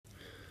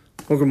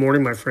Well, good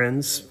morning, my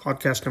friends.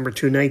 Podcast number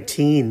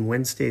 219,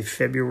 Wednesday,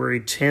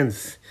 February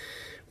 10th.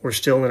 We're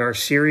still in our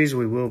series.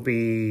 We will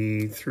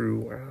be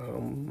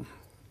through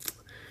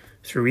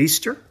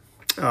Easter.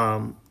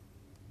 Another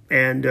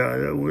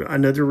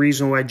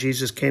reason why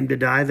Jesus came to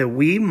die, that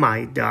we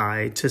might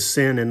die to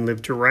sin and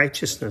live to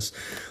righteousness.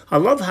 I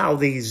love how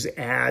these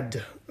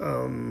add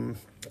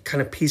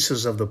kind of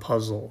pieces of the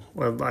puzzle.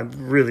 Well,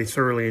 I'm really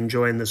thoroughly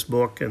enjoying this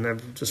book, and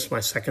I've just my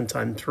second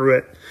time through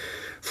it.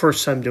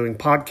 First time doing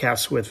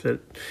podcasts with it.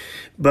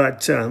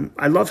 But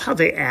I love how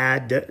they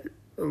add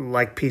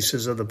like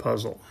pieces of the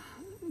puzzle.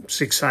 It's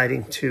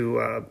exciting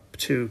to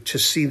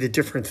see the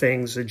different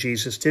things that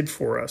Jesus did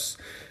for us.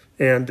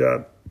 And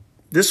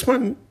this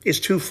one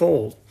is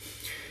twofold.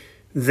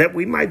 That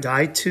we might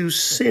die to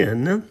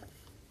sin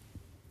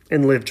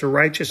and live to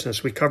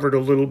righteousness. We covered a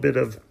little bit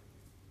of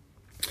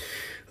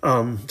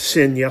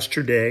sin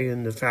yesterday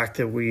and the fact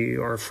that we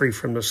are free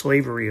from the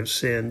slavery of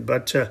sin.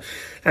 But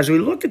as we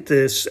look at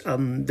this,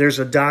 there's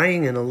a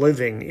dying and a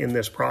living in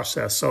this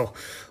process. So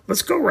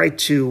let's go right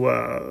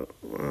to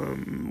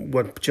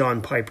what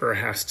John Piper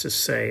has to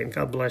say. And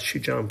God bless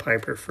you, John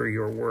Piper, for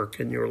your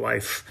work and your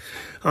life.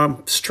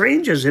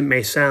 Strange as it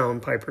may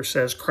sound, Piper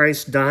says,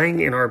 Christ dying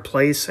in our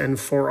place and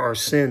for our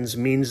sins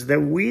means that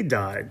we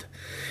died.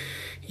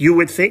 You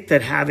would think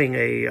that having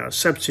a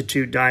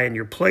substitute die in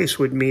your place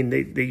would mean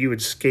that you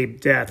would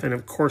escape death. And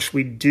of course,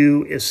 we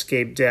do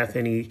escape death,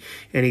 an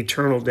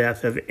eternal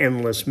death of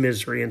endless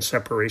misery and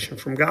separation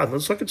from God.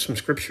 Let's look at some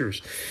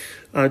scriptures.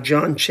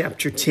 John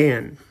chapter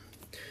 10.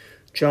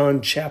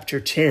 John chapter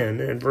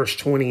 10 and verse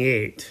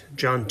 28.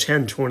 John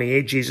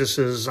 10:28, Jesus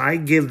says, I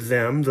give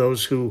them,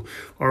 those who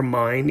are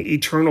mine,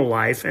 eternal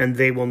life, and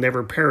they will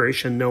never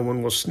perish, and no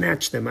one will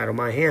snatch them out of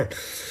my hand.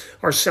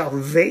 Our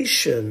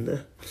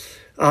salvation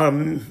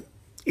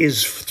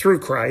is through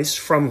Christ,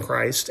 from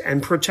Christ,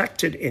 and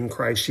protected in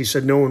Christ. He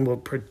said, no one will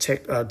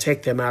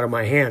take them out of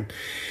my hand.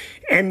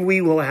 And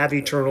we will have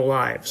eternal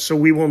life. So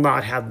we will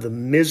not have the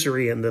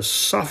misery and the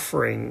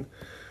suffering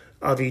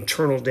of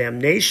eternal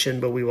damnation,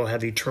 but we will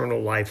have eternal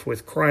life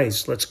with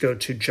Christ. Let's go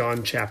to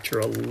John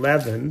chapter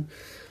 11.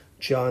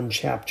 John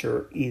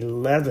chapter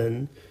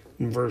 11,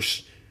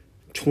 verse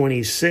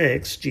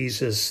 26.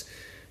 Jesus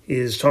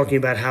is talking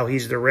about how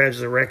he's the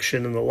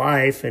resurrection and the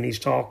life, and he's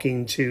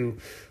talking to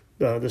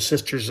the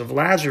sisters of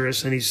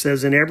Lazarus, and he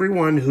says, and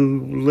everyone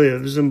who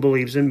lives and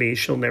believes in me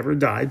shall never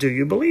die. Do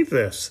you believe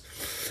this?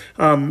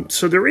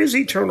 So there is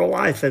eternal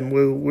life, and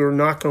we're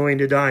not going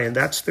to die, and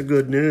that's the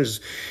good news.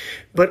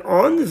 But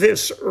on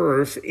this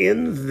earth,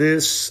 in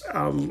this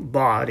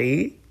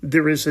body,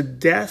 there is a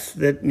death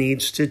that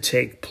needs to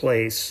take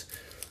place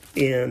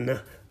in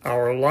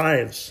our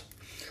lives.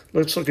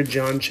 Let's look at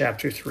John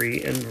chapter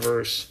 3 and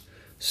verse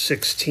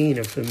 16,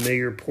 a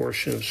familiar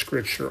portion of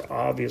Scripture,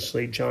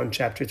 obviously. John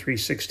chapter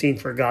 3:16,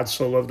 for God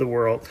so loved the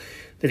world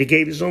that he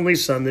gave his only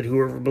Son, that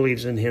whoever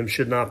believes in him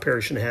should not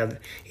perish and have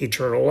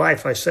eternal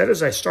life. I said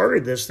as I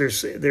started this,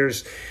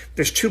 there's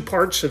two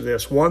parts of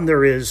this. One,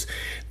 there is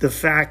the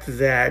fact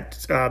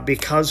that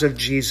because of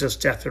Jesus'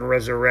 death and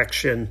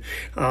resurrection,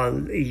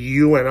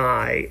 you and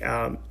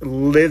I,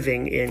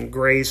 living in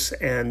grace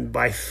and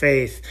by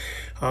faith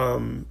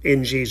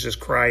in Jesus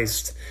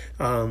Christ,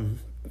 will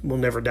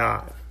never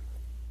die.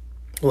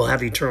 We'll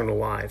have eternal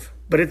life.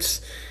 But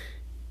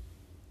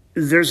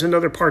there's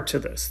another part to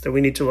this that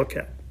we need to look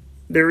at.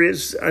 There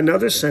is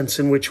another sense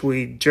in which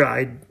we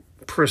died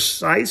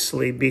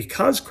precisely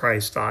because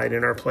Christ died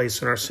in our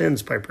place in our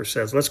sins, Piper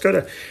says. Let's go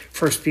to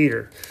 1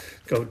 Peter.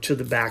 Go to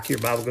the back of your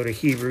Bible, go to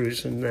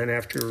Hebrews, and then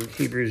after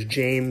Hebrews,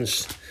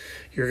 James,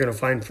 you're going to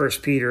find 1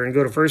 Peter. And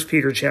go to 1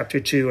 Peter chapter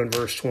 2 and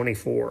verse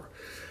 24.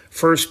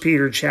 1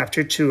 Peter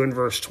chapter 2 and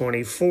verse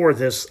 24,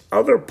 this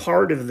other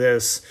part of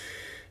this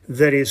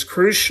that is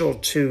crucial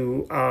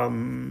to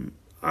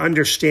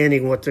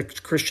understanding what the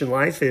Christian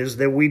life is,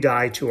 that we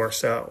die to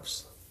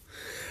ourselves.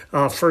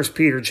 1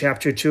 Peter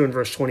chapter 2 and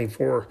verse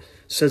 24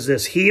 says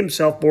this, he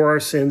himself bore our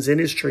sins in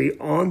his body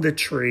on the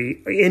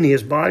tree,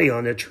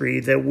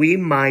 that we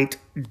might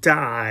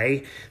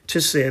die to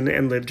sin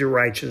and live to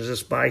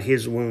righteousness. By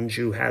his wounds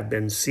you have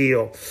been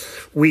sealed.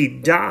 We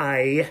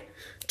die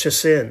to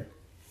sin.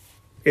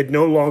 It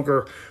no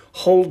longer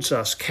holds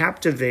us,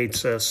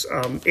 captivates us,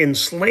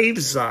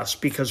 enslaves us,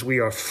 because we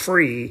are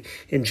free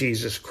in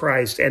Jesus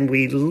Christ, and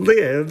we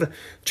live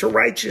to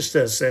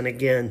righteousness. And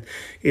again,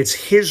 it's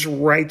his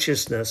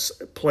righteousness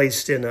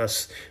placed in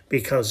us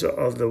because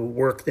of the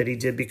work that he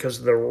did, because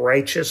of the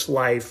righteous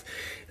life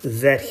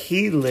that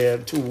he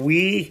lived,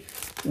 we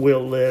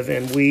will live,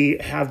 and we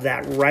have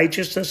that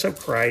righteousness of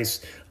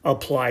Christ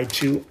applied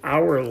to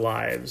our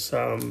lives.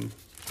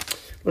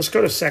 Let's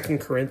go to 2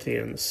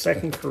 Corinthians.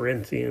 2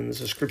 Corinthians,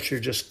 the scripture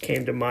just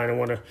came to mind. I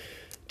want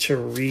to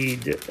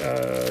read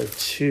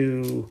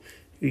to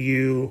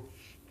you.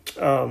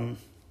 No,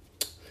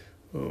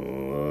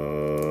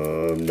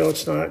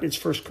 it's not.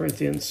 It's 1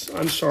 Corinthians.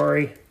 I'm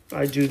sorry.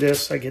 I do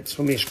this. I get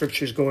so many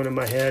scriptures going in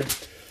my head.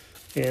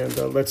 And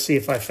let's see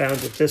if I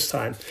found it this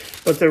time.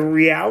 But the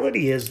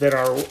reality is that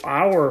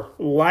our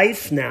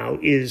life now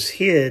is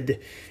hid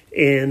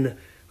in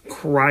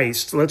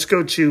Christ. Let's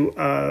go to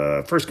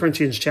 1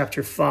 Corinthians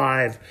chapter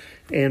 5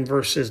 and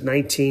verses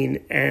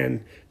 19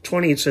 and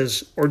 20. It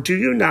says, or do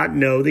you not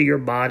know that your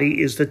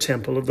body is the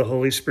temple of the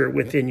Holy Spirit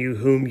within you,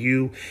 whom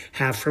you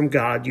have from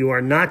God? You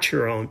are not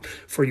your own,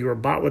 for you are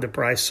bought with a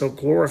price. So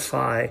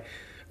glorify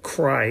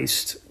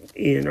Christ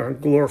or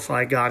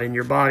glorify God in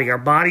your body. Our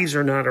bodies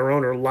are not our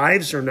own. Our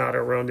lives are not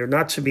our own. They're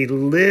not to be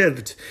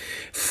lived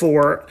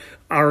for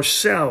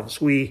ourselves.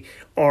 We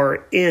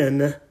are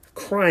in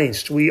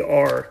Christ. We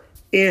are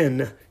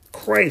in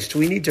Christ.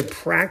 We need to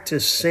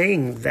practice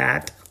saying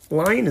that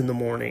line in the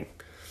morning.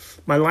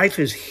 My life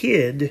is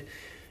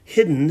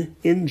hidden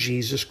in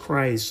Jesus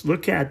Christ.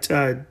 Look at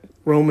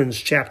Romans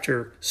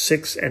chapter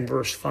 6 and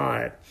verse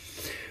 5.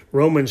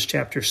 Romans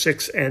chapter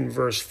 6 and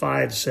verse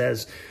 5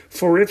 says,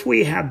 for if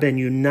we have been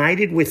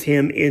united with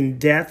him in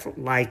death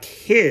like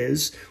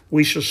his,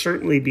 we shall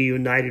certainly be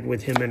united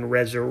with him in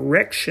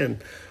resurrection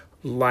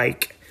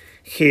like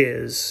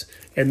his.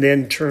 And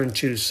then turn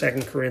to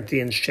 2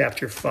 Corinthians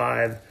chapter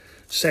 5,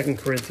 2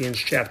 Corinthians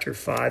chapter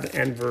 5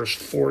 and verse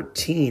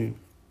 14.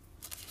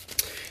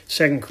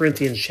 2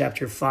 Corinthians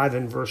chapter 5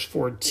 and verse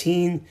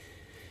 14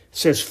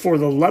 says, for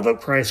the love of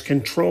Christ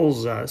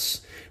controls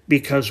us,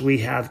 because we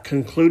have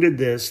concluded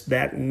this,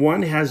 that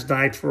one has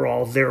died for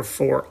all,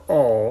 therefore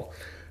all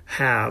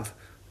have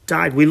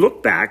died. We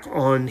look back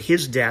on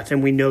his death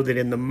and we know that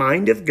in the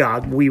mind of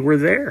God, we were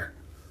there.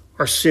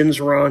 Our sins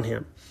were on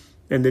him,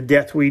 and the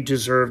death we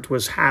deserved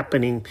was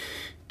happening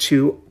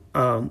to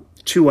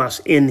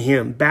us in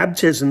him.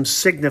 Baptism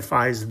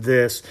signifies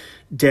this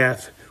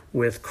death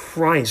with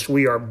Christ.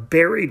 We are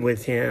buried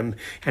with him,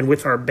 and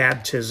with our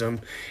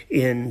baptism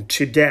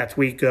into death,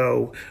 we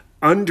go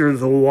under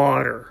the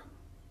water,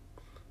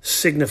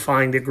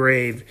 signifying the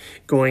grave.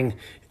 Going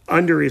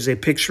under is a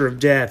picture of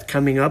death.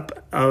 Coming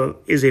up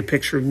is a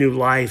picture of new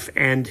life,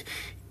 and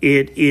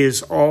it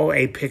is all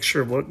a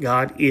picture of what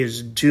God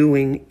is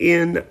doing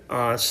in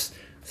us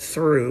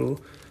through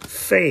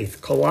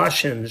faith.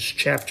 Colossians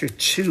chapter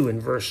 2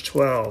 and verse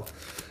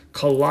 12.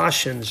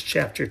 Colossians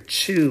chapter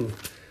 2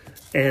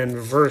 and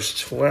verse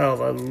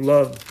 12. I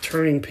love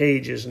turning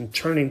pages and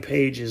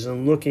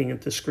looking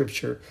at the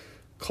scripture.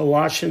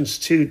 Colossians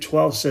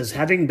 2:12 says,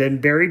 having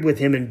been buried with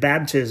him in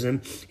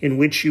baptism, in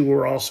which you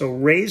were also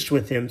raised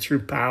with him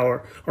through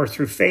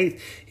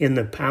faith in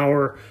the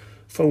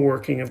powerful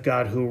working of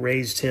God who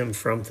raised him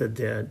from the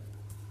dead.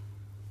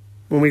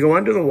 When we go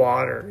under the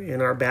water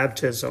in our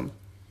baptism,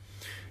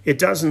 it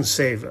doesn't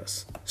save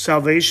us.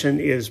 Salvation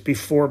is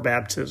before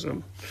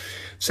baptism.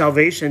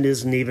 Salvation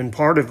isn't even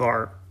part of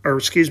baptism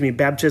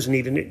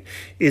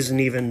isn't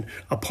even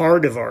a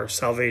part of our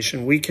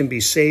salvation. We can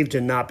be saved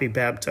and not be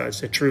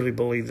baptized. I truly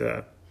believe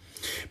that.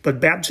 But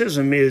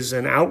baptism is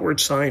an outward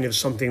sign of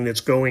something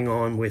that's going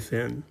on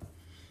within.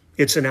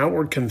 It's an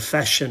outward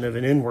confession of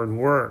an inward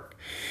work.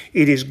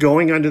 It is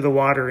going under the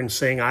water and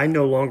saying, I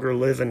no longer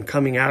live, and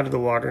coming out of the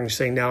water and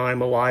saying, now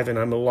I'm alive, and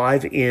I'm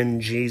alive in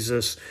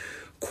Jesus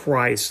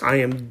Christ. I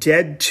am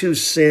dead to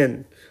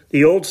sin.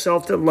 The old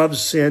self that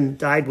loves sin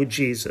died with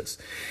Jesus.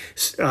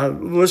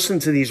 Listen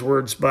to these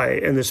words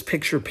and this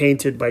picture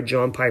painted by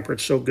John Piper.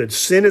 It's so good.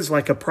 Sin is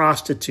like a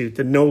prostitute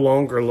that no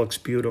longer looks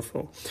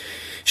beautiful.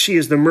 She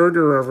is the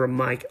murderer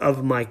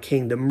of my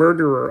king, the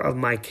murderer of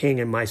my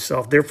king and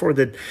myself. Therefore,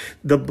 the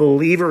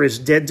believer is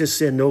dead to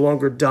sin, no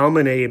longer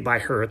dominated by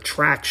her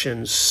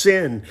attractions.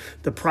 Sin,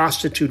 the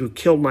prostitute who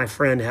killed my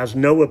friend, has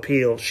no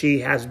appeal.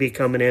 She has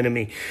become an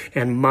enemy,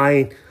 and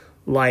my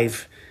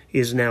life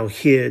is now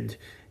hid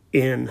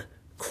in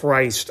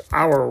Christ.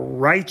 Our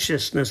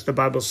righteousness, the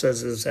Bible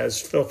says, is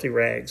as filthy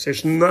rags.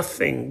 There's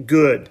nothing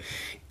good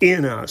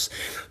in us.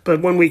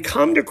 But when we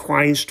come to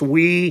Christ,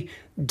 we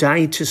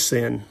die to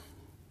sin,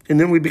 and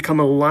then we become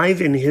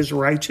alive in his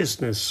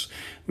righteousness.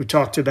 We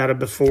talked about it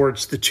before.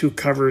 It's the two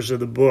covers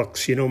of the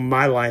books.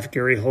 My life,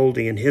 Gary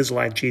Holdy, and his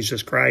life,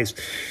 Jesus Christ.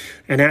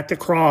 And at the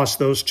cross,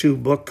 those two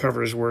book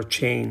covers were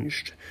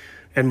changed.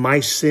 And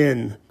my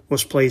sin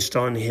was placed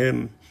on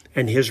him,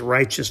 and his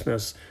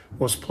righteousness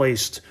was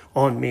placed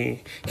on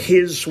me.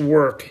 His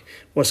work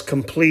was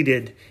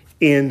completed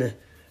on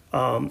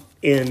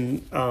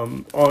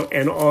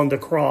the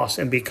cross,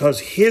 and because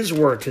his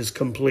work is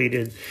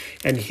completed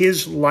and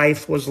his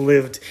life was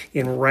lived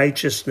in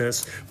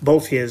righteousness,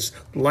 both his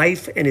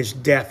life and his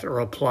death are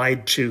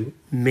applied to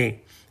me.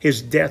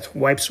 His death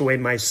wipes away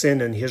my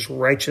sin, and his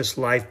righteous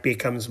life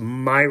becomes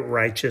my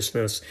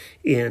righteousness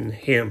in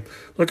him.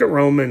 Look at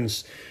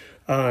Romans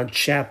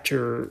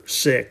chapter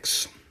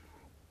 6.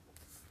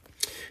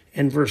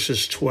 And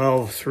verses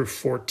 12 through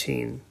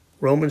 14.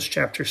 Romans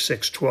chapter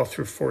 6, 12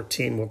 through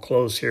 14. We'll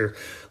close here.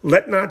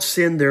 Let not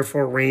sin,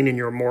 therefore, reign in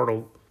your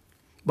mortal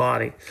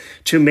body,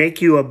 to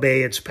make you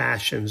obey its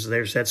passions.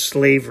 There's that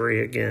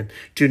slavery again.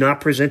 Do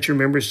not present your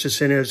members to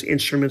sin as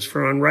instruments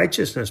for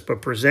unrighteousness,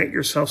 but present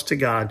yourselves to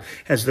God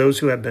as those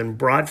who have been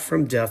brought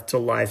from death to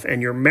life,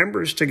 and your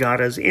members to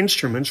God as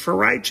instruments for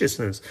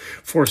righteousness.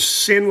 For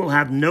sin will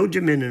have no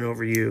dominion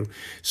over you,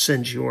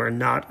 since you are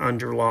not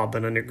under law,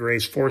 but under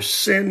grace. For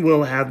sin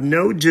will have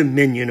no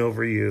dominion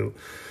over you,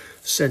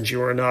 since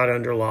you are not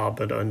under law,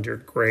 but under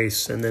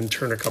grace. And then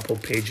turn a couple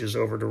pages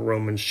over to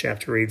Romans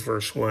chapter 8,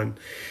 verse 1.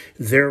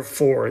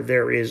 Therefore,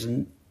 there is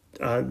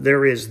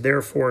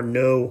therefore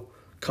no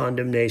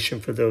condemnation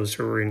for those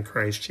who are in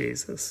Christ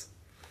Jesus.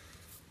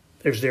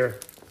 There's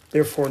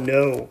therefore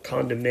no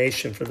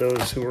condemnation for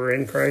those who are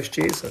in Christ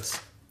Jesus.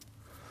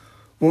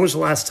 When was the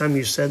last time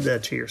you said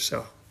that to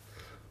yourself?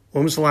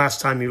 When was the last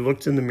time you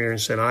looked in the mirror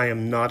and said, I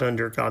am not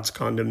under God's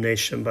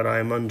condemnation, but I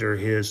am under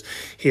his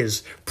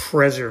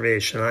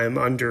preservation. I am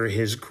under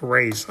his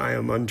grace. I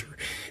am under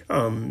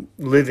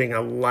living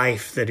a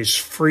life that is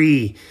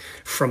free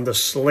from the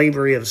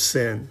slavery of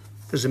sin.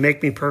 Does it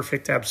make me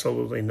perfect?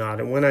 Absolutely not.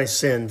 And when I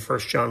sin, 1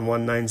 John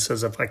 1:9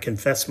 says, if I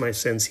confess my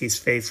sins, he's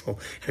faithful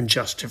and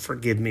just to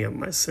forgive me of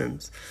my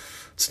sins.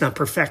 It's not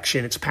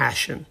perfection, it's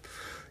passion.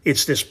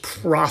 It's this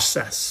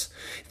process,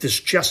 this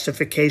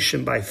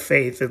justification by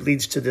faith that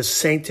leads to this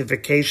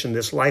sanctification,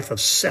 this life of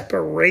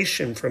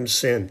separation from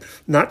sin.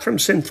 Not from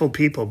sinful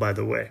people, by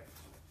the way,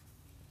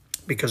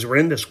 because we're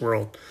in this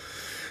world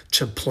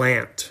to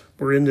plant.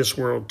 We're in this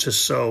world to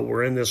sow.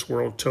 We're in this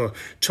world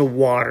to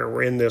water.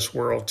 We're in this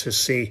world to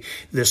see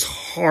this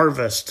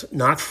harvest,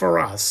 not for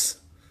us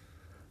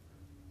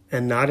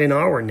and not in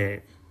our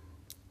name,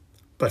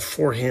 but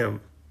for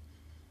him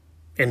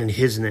and in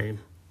his name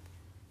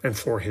and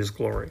for his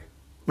glory.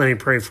 Let me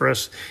pray for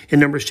us.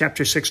 In Numbers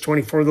chapter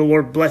 6:24, the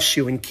Lord bless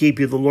you and keep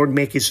you. The Lord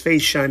make his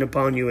face shine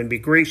upon you and be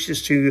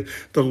gracious to you.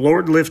 The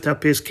Lord lift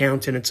up his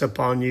countenance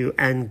upon you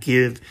and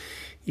give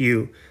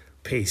you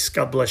peace.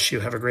 God bless you.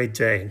 Have a great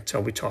day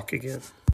until we talk again.